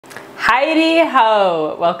Heidi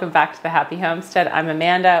ho! Welcome back to the Happy Homestead. I'm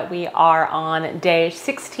Amanda. We are on day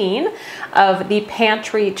 16 of the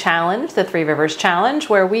Pantry Challenge, the Three Rivers Challenge,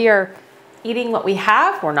 where we are eating what we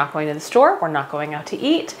have. We're not going to the store. We're not going out to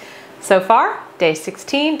eat. So far, day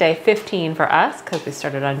 16, day 15 for us, because we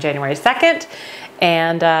started on January 2nd.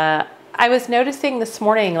 And I was noticing this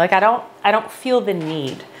morning, like I don't feel the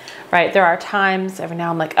need, right? There are times every now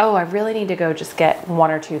I'm like, oh, I really need to go just get one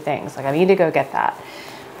or two things. Like I need to go get that.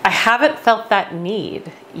 I haven't felt that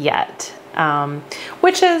need yet,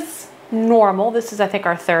 which is normal. This is, I think,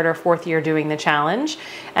 our third or fourth year doing the challenge.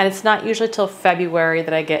 And it's not usually till February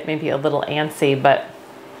that I get maybe a little antsy, but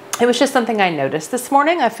it was just something I noticed this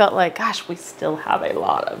morning. I felt like, gosh, we still have a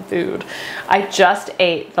lot of food. I just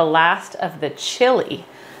ate the last of the chili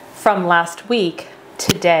from last week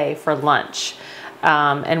today for lunch.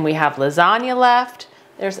 And we have lasagna left.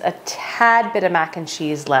 There's a tad bit of mac and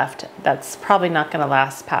cheese left. That's probably not gonna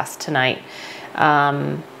last past tonight.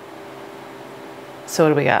 So what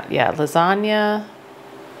do we got? Yeah, lasagna.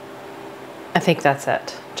 I think that's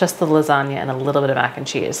it. Just the lasagna and a little bit of mac and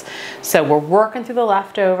cheese. So we're working through the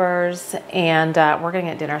leftovers and we're gonna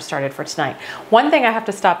get dinner started for tonight. One thing I have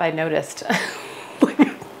to stop, I noticed,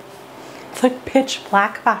 it's like pitch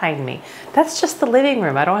black behind me. That's just the living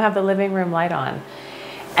room. I don't have the living room light on.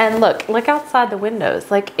 And look outside the windows.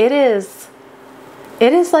 Like it is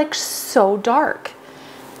like so dark.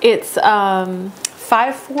 It's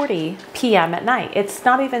 5:40 p.m. at night. It's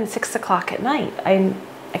not even 6 o'clock at night. I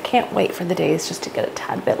can't wait for the days just to get a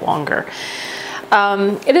tad bit longer.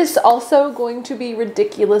 It is also going to be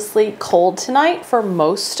ridiculously cold tonight for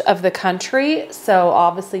most of the country. So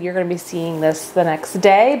obviously you're going to be seeing this the next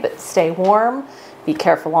day, but stay warm, be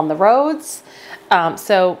careful on the roads.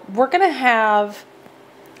 So we're going to have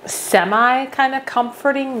semi kind of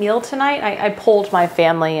comforting meal tonight. I polled my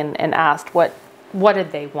family and asked what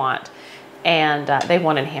did they want, and they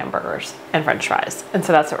wanted hamburgers and french fries, and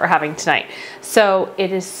so that's what we're having tonight. So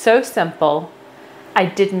it is so simple. I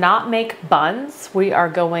did not make buns. We are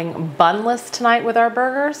going bunless tonight with our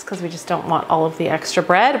burgers because we just don't want all of the extra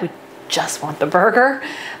bread. We just want the burger.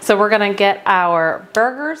 So we're gonna get our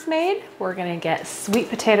burgers made. We're gonna get sweet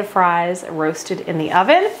potato fries roasted in the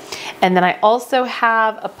oven. And then I also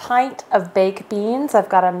have a pint of baked beans. I've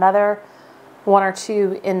got another one or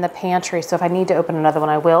two in the pantry, so if I need to open another one,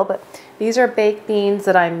 I will. But these are baked beans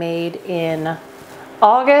that I made in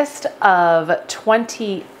August of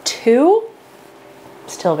 22.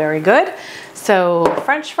 Still very good. So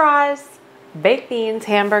French fries, baked beans,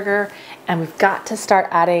 hamburger, and we've got to start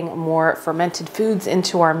adding more fermented foods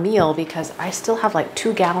into our meal because I still have like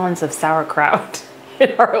 2 gallons of sauerkraut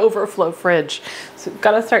in our overflow fridge. So we've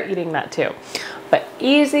got to start eating that too. But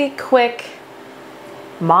easy, quick,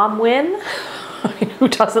 mom win. Who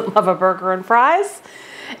doesn't love a burger and fries?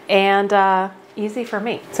 And easy for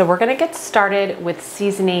me. So we're gonna get started with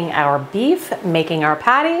seasoning our beef, making our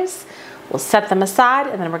patties. We'll set them aside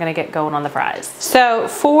and then we're gonna get going on the fries. So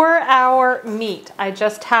for our meat, I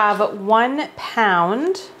just have 1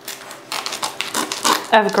 pound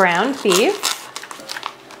of ground beef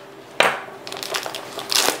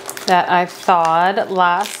that I thawed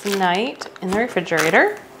last night in the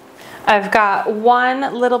refrigerator. I've got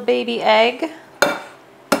 1 little baby egg.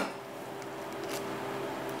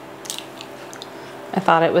 I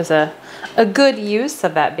thought it was a good use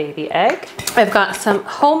of that baby egg. I've got some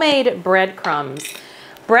homemade breadcrumbs.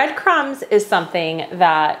 Breadcrumbs is something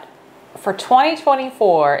that for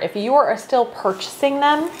 2024, if you are still purchasing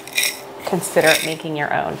them, consider making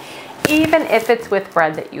your own, even if it's with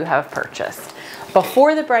bread that you have purchased.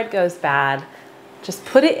 Before the bread goes bad, just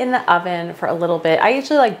put it in the oven for a little bit. I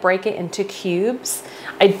usually like break it into cubes.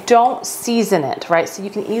 I don't season it, right? So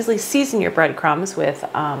you can easily season your breadcrumbs with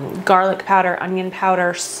garlic powder, onion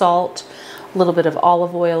powder, salt, a little bit of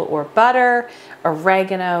olive oil or butter,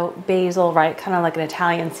 oregano, basil, right? Kind of like an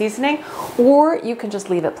Italian seasoning. Or you can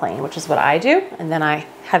just leave it plain, which is what I do. And then I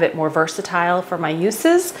have it more versatile for my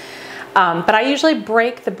uses. But I usually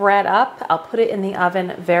break the bread up. I'll put it in the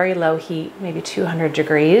oven, very low heat, maybe 200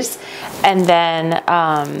 degrees. And then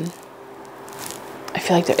I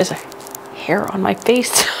feel like there is a hair on my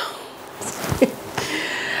face.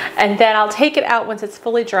 And then I'll take it out once it's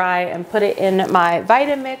fully dry and put it in my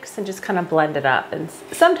Vitamix and just kind of blend it up. And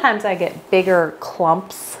sometimes I get bigger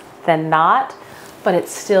clumps than not, but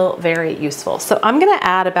it's still very useful. So I'm gonna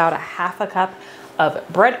add about 1/2 cup of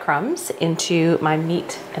breadcrumbs into my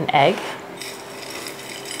meat and egg.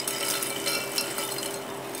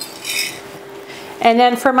 And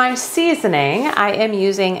then for my seasoning, I am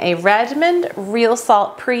using a Redmond Real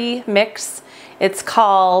Salt Pre-Mix. It's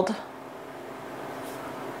called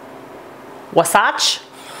Wasatch.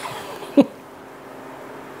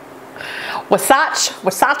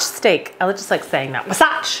 Wasatch steak. I just like saying that,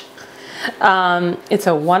 Wasatch. It's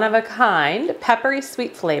a one-of-a-kind peppery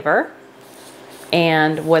sweet flavor.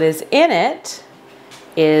 And what is in it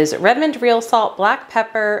is Redmond real salt, black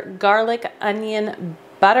pepper, garlic, onion,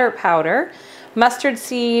 butter powder, mustard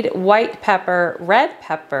seed, white pepper, red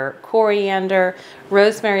pepper, coriander,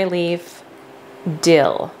 rosemary leaf,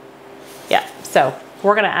 dill. Yeah, so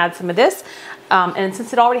we're gonna add some of this. And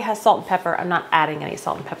since it already has salt and pepper, I'm not adding any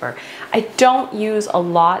salt and pepper. I don't use a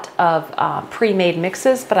lot of pre-made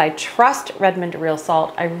mixes, but I trust Redmond Real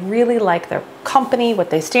Salt. I really like their company, what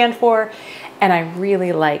they stand for, and I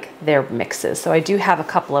really like their mixes. So I do have a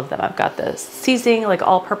couple of them. I've got the seasoning, like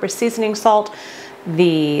all-purpose seasoning salt,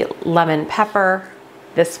 the lemon pepper,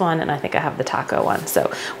 this one, and I think I have the taco one. So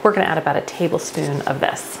we're gonna add about a tablespoon of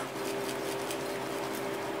this.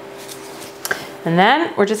 And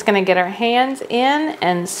then we're just gonna get our hands in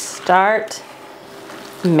and start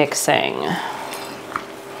mixing.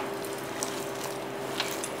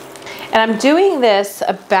 And I'm doing this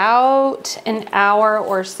about an hour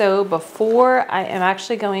or so before I am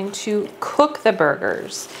actually going to cook the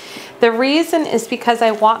burgers. The reason is because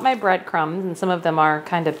I want my breadcrumbs, and some of them are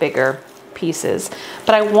kind of bigger pieces,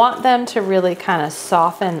 but I want them to really kind of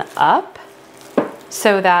soften up,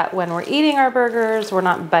 so that when we're eating our burgers, we're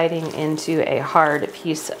not biting into a hard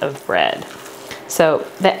piece of bread. So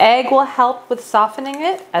the egg will help with softening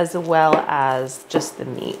it, as well as just the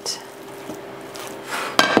meat.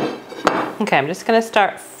 Okay, I'm just gonna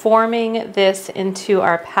start forming this into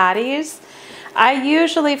our patties. I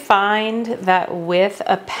usually find that with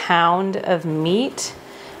a pound of meat,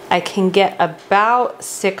 I can get about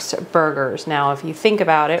 6 burgers. Now, if you think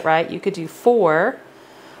about it, right, you could do 4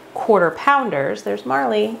 quarter pounders. There's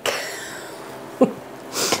Marley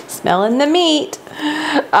smelling the meat.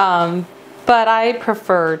 But I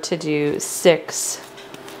prefer to do 6,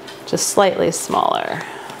 just slightly smaller.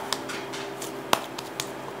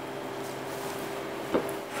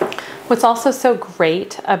 What's also so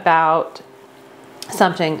great about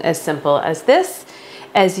something as simple as this,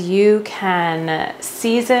 as you can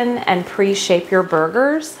season and pre-shape your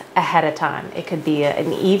burgers ahead of time. It could be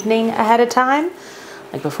an evening ahead of time,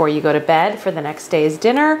 like before you go to bed for the next day's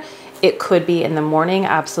dinner. It could be in the morning,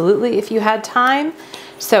 absolutely, if you had time.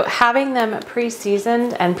 So having them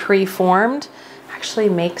pre-seasoned and pre-formed actually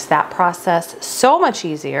makes that process so much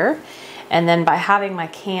easier. And then by having my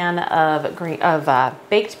can of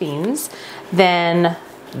baked beans, then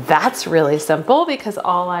that's really simple, because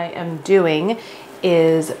all I am doing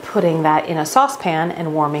is putting that in a saucepan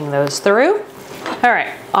and warming those through. All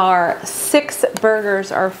right, our 6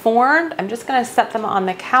 burgers are formed. I'm just gonna set them on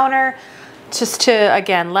the counter just to,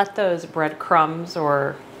 again, let those breadcrumbs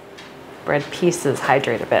or bread pieces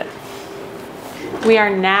hydrate a bit. We are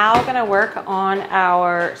now gonna work on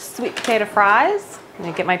our sweet potato fries. I'm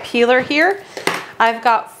gonna get my peeler here. I've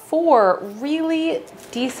got 4 really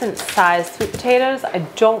decent sized sweet potatoes. I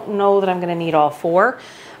don't know that I'm gonna need all 4.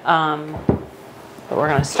 But we're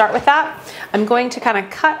gonna start with that. I'm going to kind of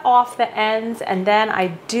cut off the ends, and then I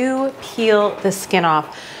do peel the skin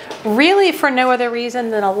off. Really for no other reason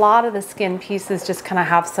than a lot of the skin pieces just kind of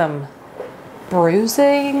have some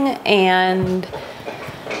bruising, and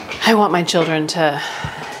I want my children to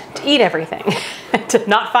eat everything, to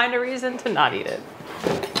not find a reason to not eat it.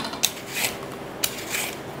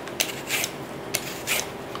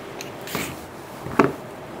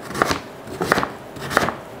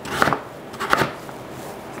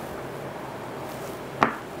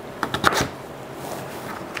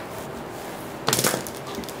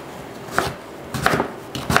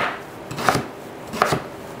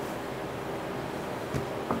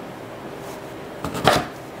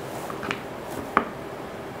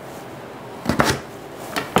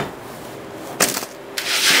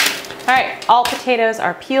 All right, all potatoes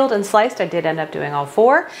are peeled and sliced. I did end up doing all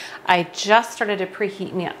 4. I just started to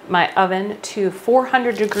preheat my oven to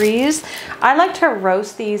 400 degrees. I like to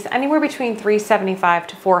roast these anywhere between 375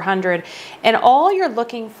 to 400. And all you're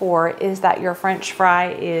looking for is that your French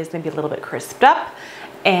fry is maybe a little bit crisped up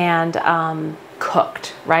and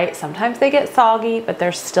cooked, right? Sometimes they get soggy, but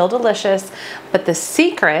they're still delicious. But the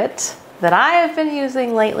secret that I have been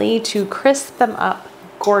using lately to crisp them up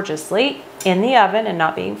gorgeously in the oven and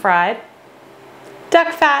not being fried,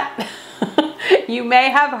 duck fat. You may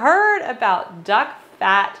have heard about duck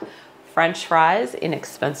fat French fries in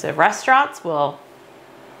expensive restaurants. Well,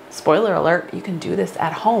 spoiler alert, you can do this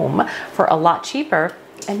at home for a lot cheaper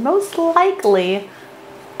and most likely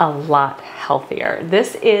a lot healthier.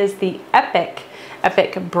 This is the Epic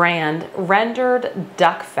brand rendered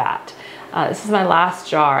duck fat. This is my last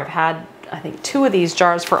jar. I've had I think 2 of these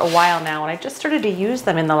jars for a while now, and I just started to use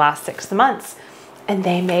them in the last 6 months, and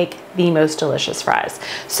they make the most delicious fries.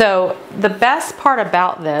 So the best part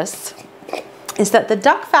about this is that the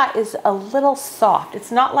duck fat is a little soft.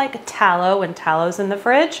 It's not like tallow when tallow's in the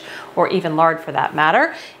fridge, or even lard for that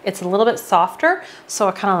matter. It's a little bit softer, so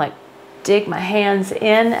I kind of like dig my hands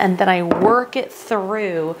in and then I work it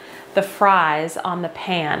through the fries on the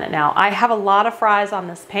pan. Now I have a lot of fries on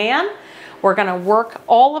this pan. We're gonna work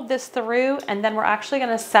all of this through, and then we're actually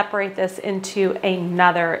gonna separate this into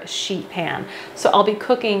another sheet pan. So I'll be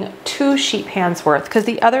cooking 2 sheet pans worth, because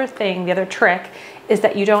the other trick is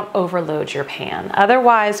that you don't overload your pan.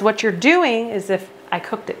 Otherwise, what you're doing is, if I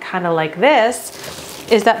cooked it kind of like this,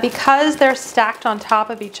 is that because they're stacked on top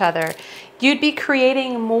of each other, you'd be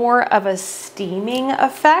creating more of a steaming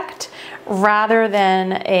effect rather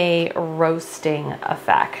than a roasting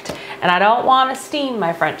effect. And I don't want to steam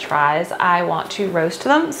my French fries. I want to roast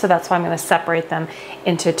them. So that's why I'm going to separate them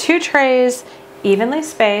into 2 trays, evenly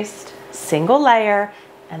spaced, single layer,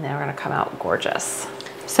 and they're going to come out gorgeous.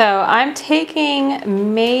 So I'm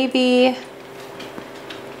taking maybe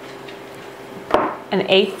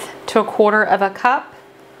 1/8 to 1/4 of a cup.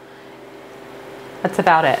 That's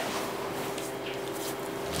about it.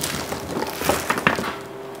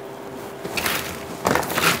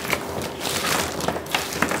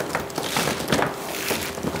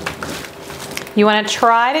 You want to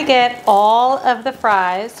try to get all of the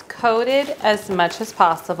fries coated as much as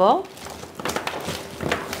possible.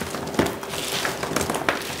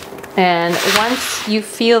 And once you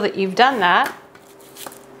feel that you've done that,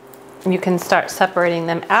 you can start separating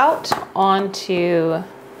them out onto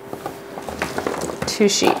 2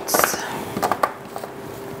 sheets.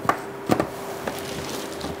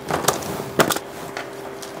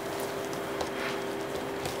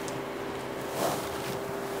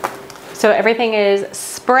 So everything is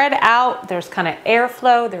spread out. There's kind of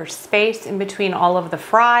airflow, there's space in between all of the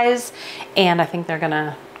fries, and I think they're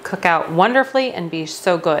gonna cook out wonderfully and be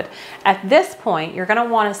so good. At this point, you're gonna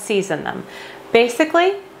wanna season them.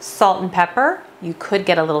 Basically, salt and pepper. You could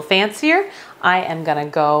get a little fancier. I am gonna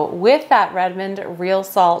go with that Redmond Real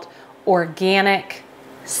Salt Organic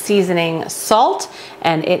Seasoning Salt,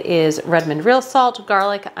 and it is Redmond Real Salt,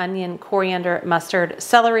 garlic, onion, coriander, mustard,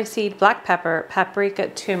 celery seed, black pepper, paprika,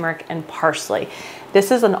 turmeric, and parsley.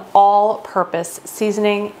 This is an all-purpose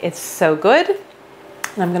seasoning. It's so good.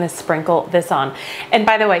 And I'm gonna sprinkle this on. And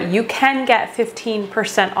by the way, you can get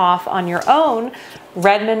 15% off on your own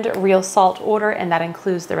Redmond Real Salt order, and that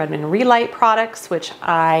includes the Redmond Relight products, which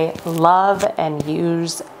I love and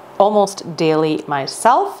use almost daily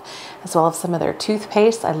myself, as well as some of their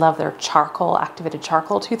toothpaste. I love their charcoal, activated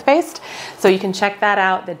charcoal toothpaste. So you can check that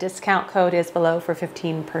out. The discount code is below for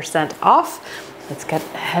 15% off. Let's get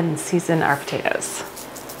ahead and season our potatoes.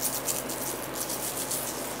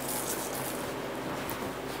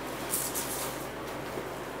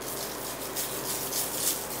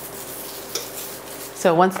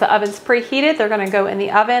 So once the oven's preheated, they're gonna go in the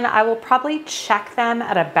oven. I will probably check them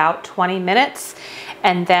at about 20 minutes,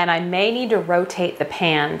 and then I may need to rotate the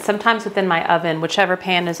pan. Sometimes within my oven, whichever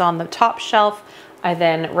pan is on the top shelf, I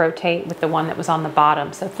then rotate with the one that was on the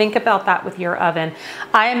bottom. So think about that with your oven.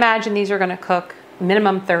 I imagine these are gonna cook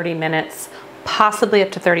minimum 30 minutes, possibly up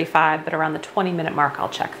to 35, but around the 20-minute mark, I'll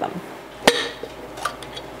check them.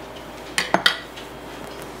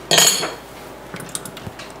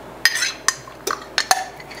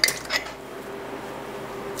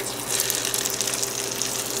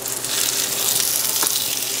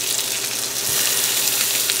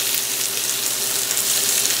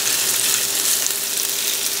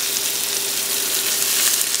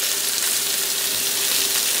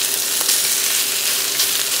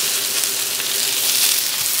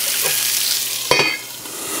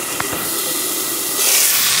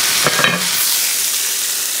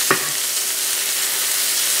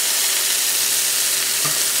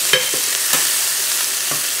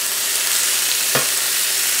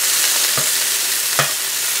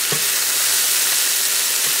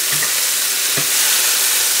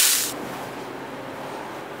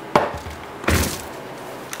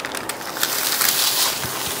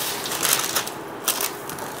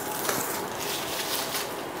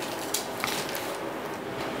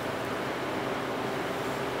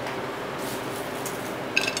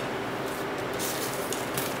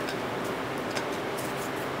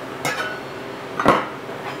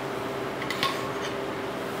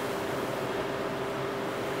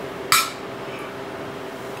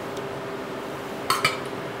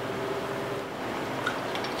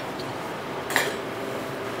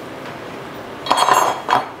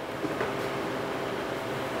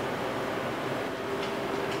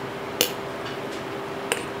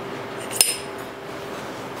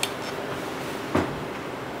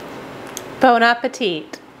 Bon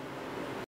appetit.